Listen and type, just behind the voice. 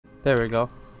There we go.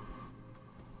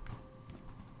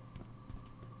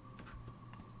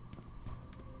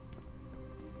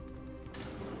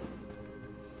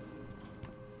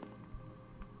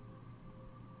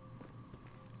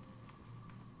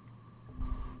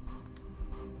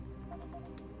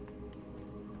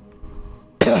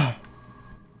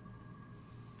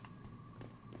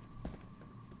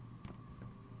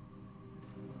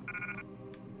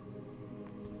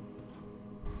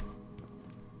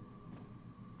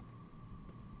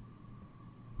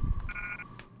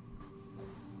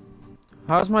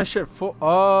 How's my shit full?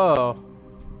 Oh.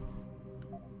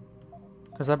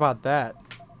 Because I bought that.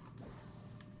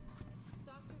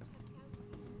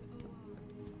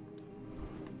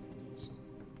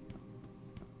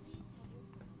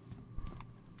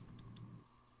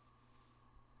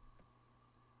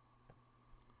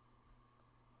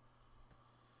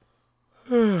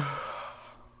 Now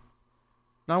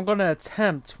I'm going to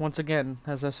attempt, once again,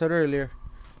 as I said earlier,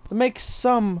 to make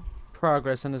some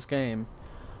progress in this game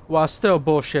while still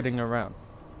bullshitting around.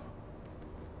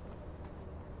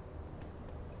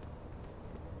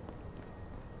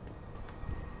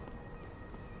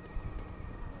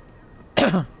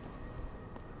 So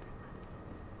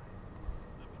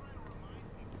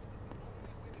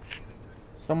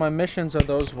my missions are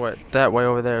those way, that way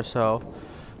over there, so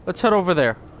let's head over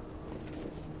there.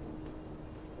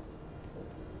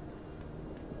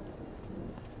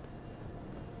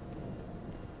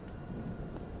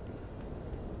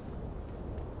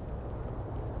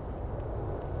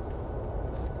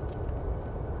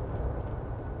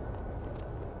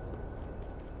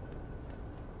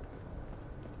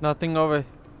 Nothing over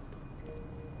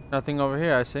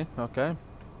here, I see. Okay.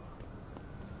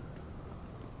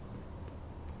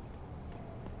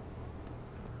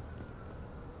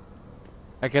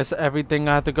 I guess everything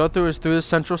I have to go through is through the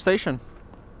central station.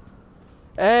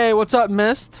 Hey, what's up,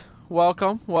 Mist?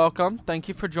 Welcome, welcome. Thank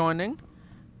you for joining.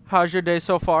 How's your day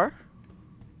so far?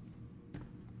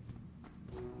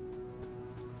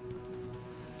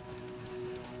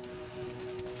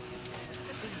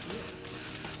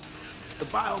 The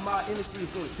biomod industry is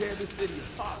going to tear this city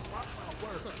apart. Mark my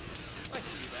word. Thank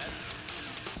you, man.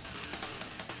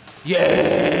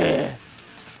 Yeah!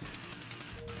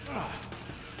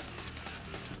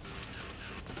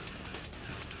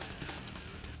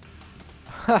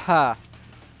 Haha.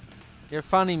 You're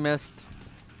funny, Mist.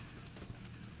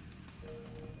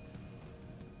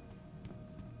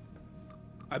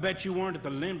 I bet you weren't at the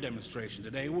limb demonstration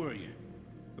today, were you?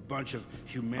 A bunch of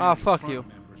humanity fuck Front you.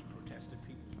 members protested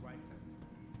people's right to...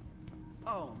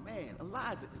 Oh, man.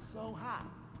 Eliza is so hot.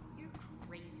 You're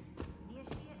crazy. Yeah,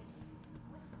 shit.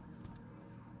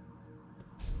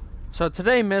 So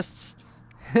today, Mist.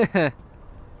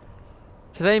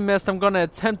 Today, Mist, I'm gonna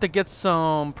attempt to get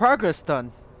some progress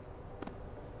done.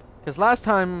 Because last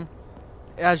time,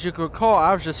 as you can recall,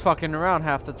 I was just fucking around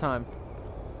half the time.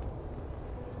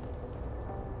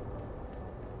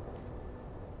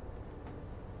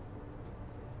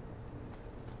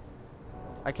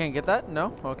 I can't get that?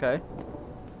 No? Okay.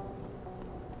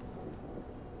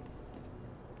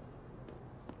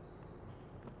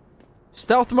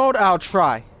 Stealth mode, I'll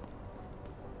try.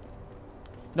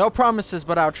 No promises,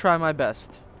 but I'll try my best.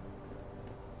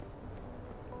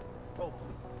 Oh, please.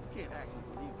 You can't actually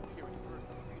believe it here in person.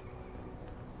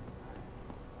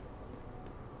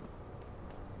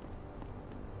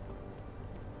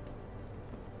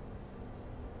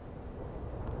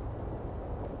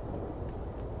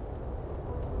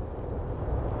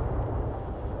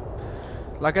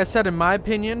 Like I said, in my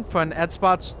opinion, for an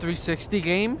Xbox 360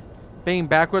 game, being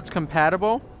backwards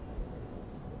compatible,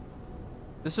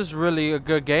 this is really a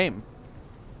good game.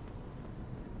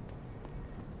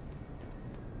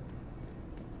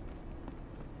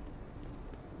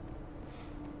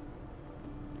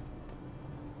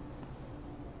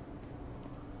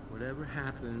 Whatever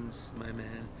happens, my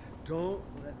man, don't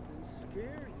let them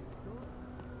scare you.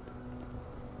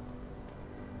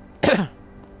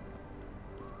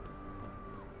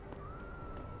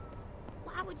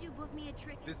 Why would you book me a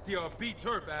trick? This DRB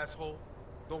turf, asshole.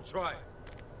 Don't try it.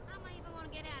 How am I even gonna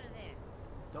get out of there?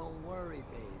 Don't worry,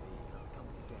 baby. I'll come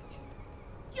to get you.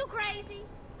 You crazy?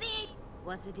 Big.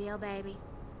 What's the deal, baby?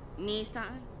 Need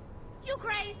something? You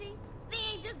crazy? They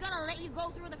ain't just gonna let you go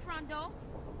through the front door.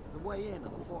 There's a way in on the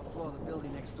 4th floor of the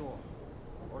building next door.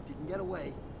 Or if you can get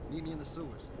away, meet me in the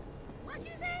sewers. What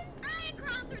you say? I ain't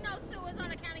crawling through no sewers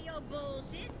on account of your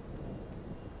bullshit.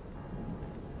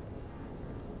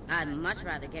 I'd much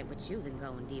rather get with you than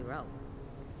go in D-Row.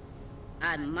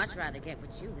 I'd much rather get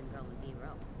with you than go in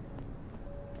D-Row.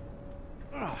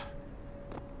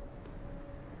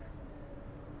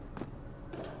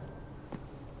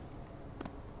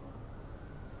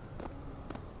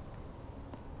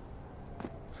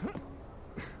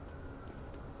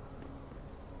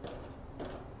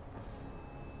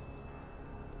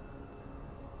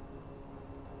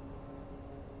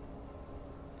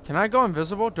 Can I go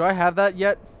invisible? Do I have that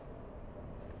yet?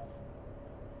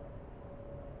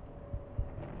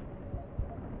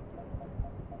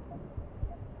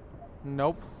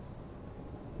 Nope.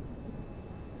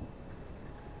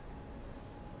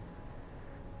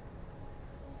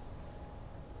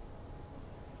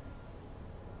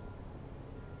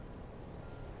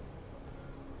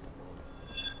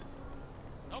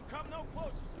 Don't come no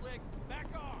closer, Swig. Back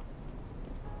off.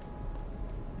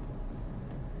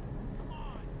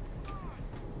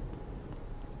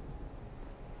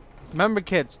 Remember,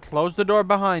 kids, close the door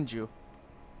behind you.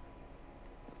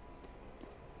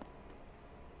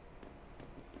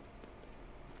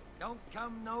 Don't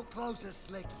come no closer,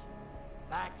 Slick.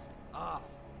 Back off.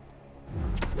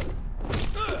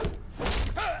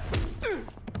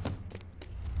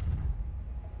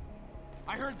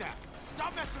 I heard that.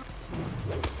 Stop messing.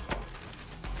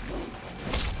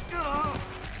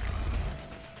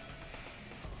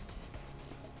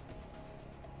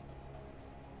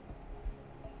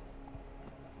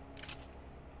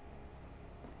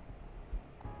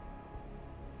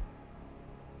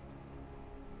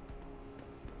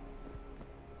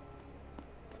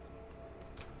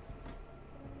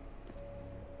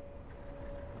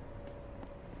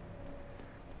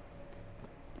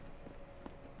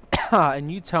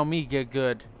 And you tell me get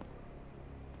good.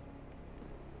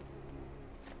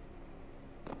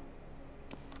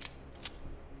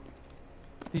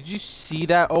 Did you see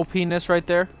that OP-ness right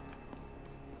there?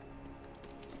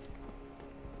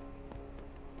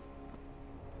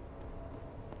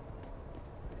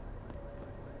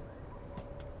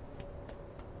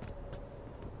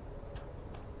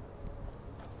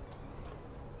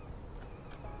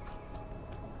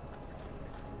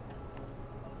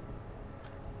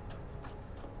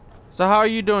 So how are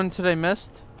you doing today,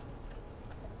 Mist?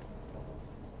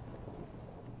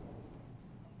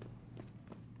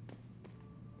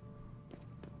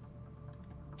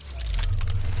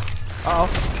 Uh-oh.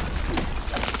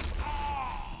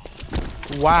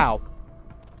 Wow.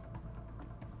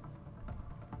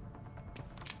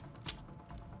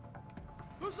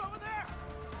 Who's over there?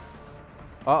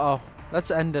 Uh-oh. Let's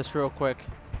end this real quick.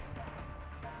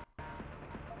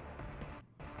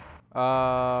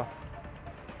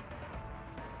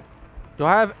 Do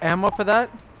I have ammo for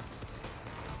that?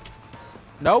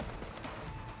 Nope.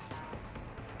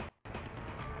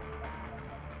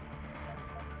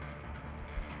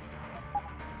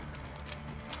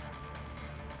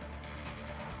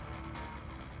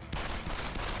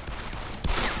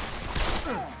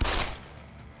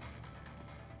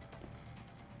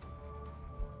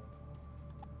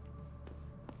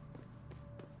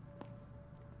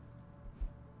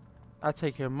 I'll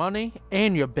take your money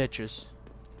and your bitches.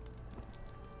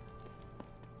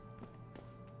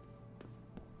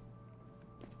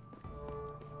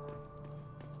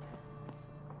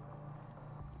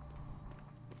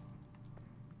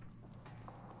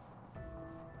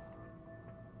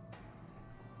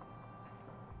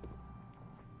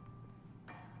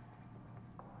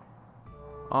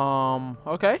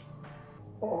 Okay.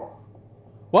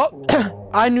 Well,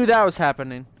 I knew that was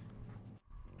happening.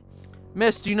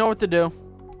 Miss, do you know what to do?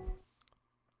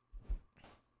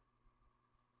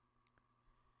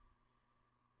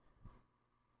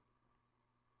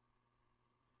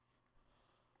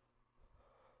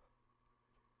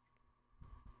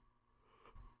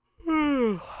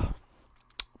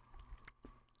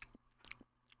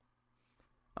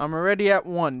 I'm already at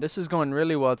 1. This is going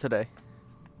really well today.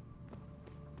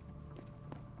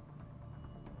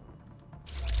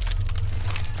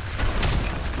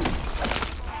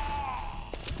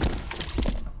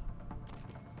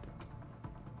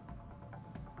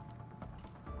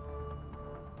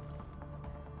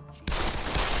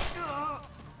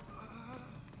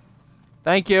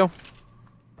 Thank you.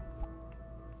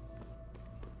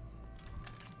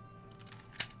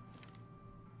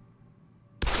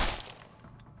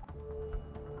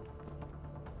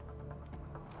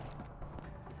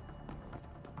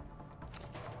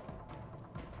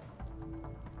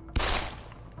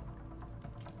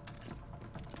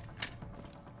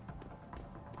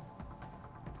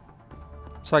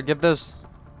 So I get this.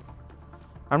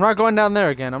 I'm not going down there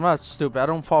again. I'm not stupid. I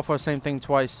don't fall for the same thing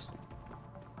twice.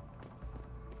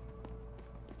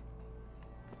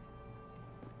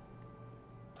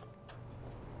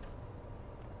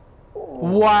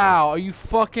 Wow, are you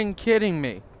fucking kidding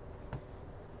me?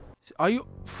 Are you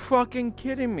fucking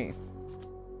kidding me?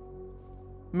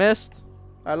 Mist,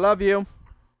 I love you.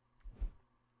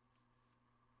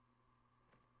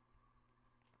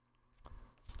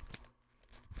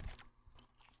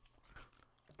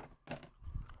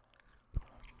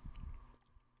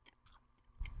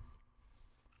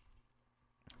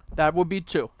 That would be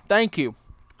 2. Thank you.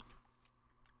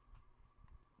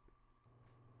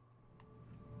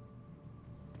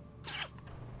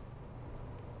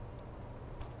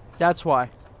 That's why.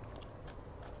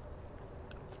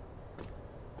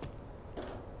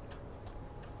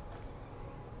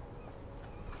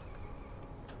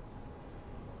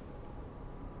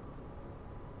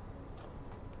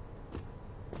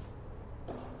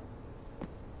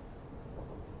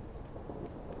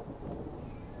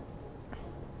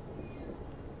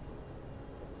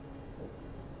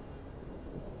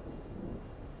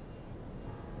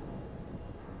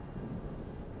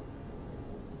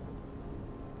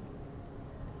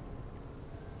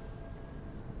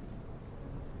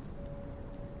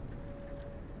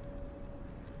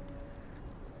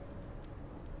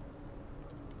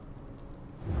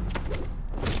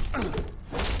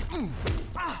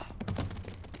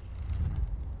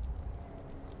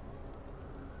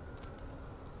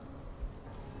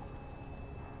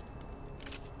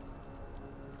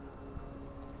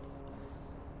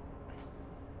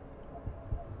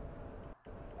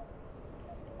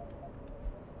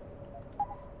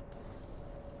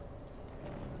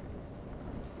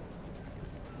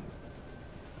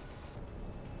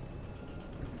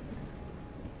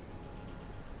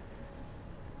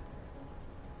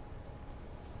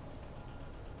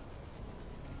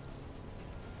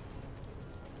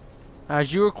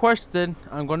 As you requested,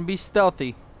 I'm going to be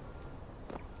stealthy.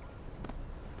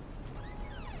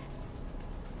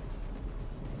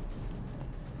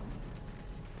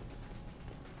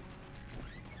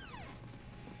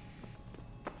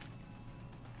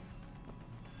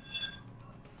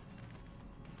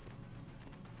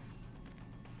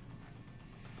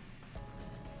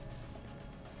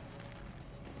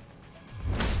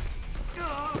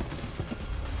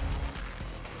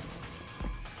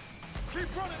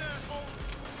 Keep running, asshole!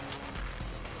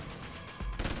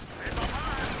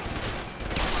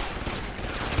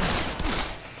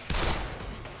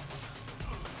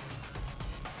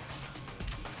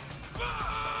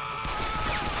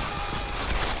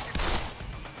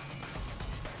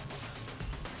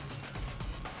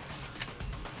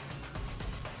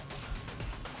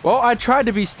 Well, I tried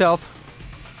to be stealth.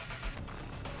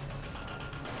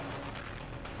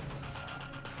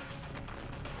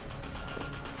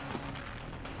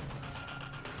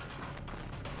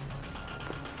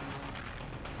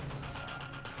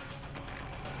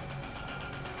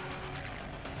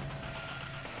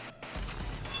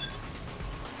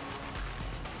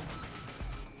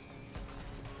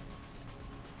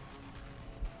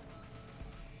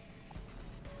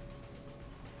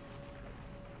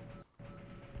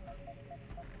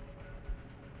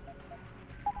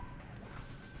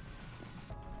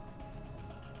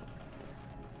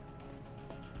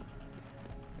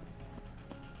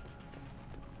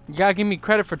 You gotta give me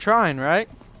credit for trying, right?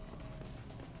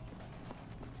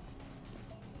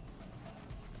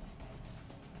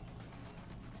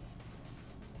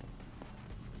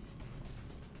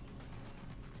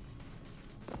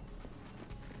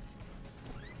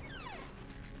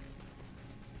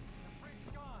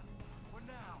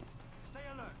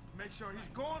 Make sure he's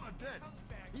gone or dead.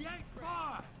 He ain't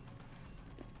far!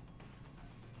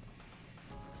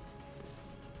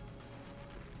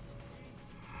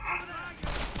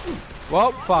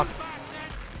 Well, fuck.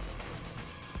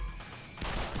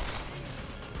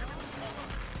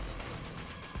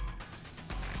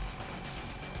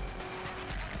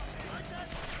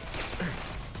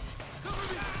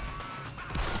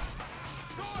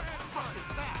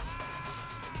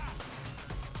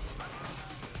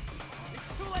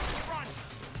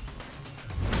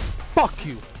 Fuck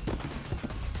you.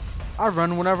 I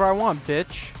run whenever I want,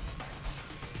 bitch.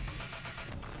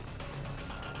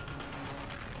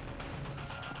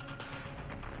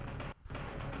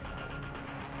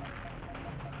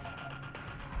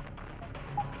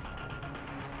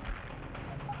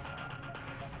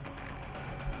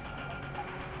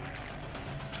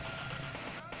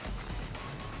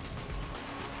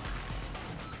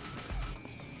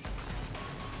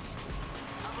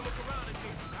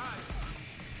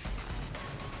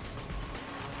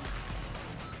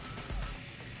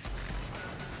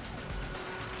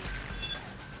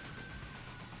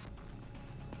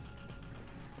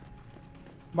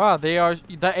 Wow,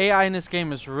 the AI in this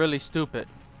game is really stupid.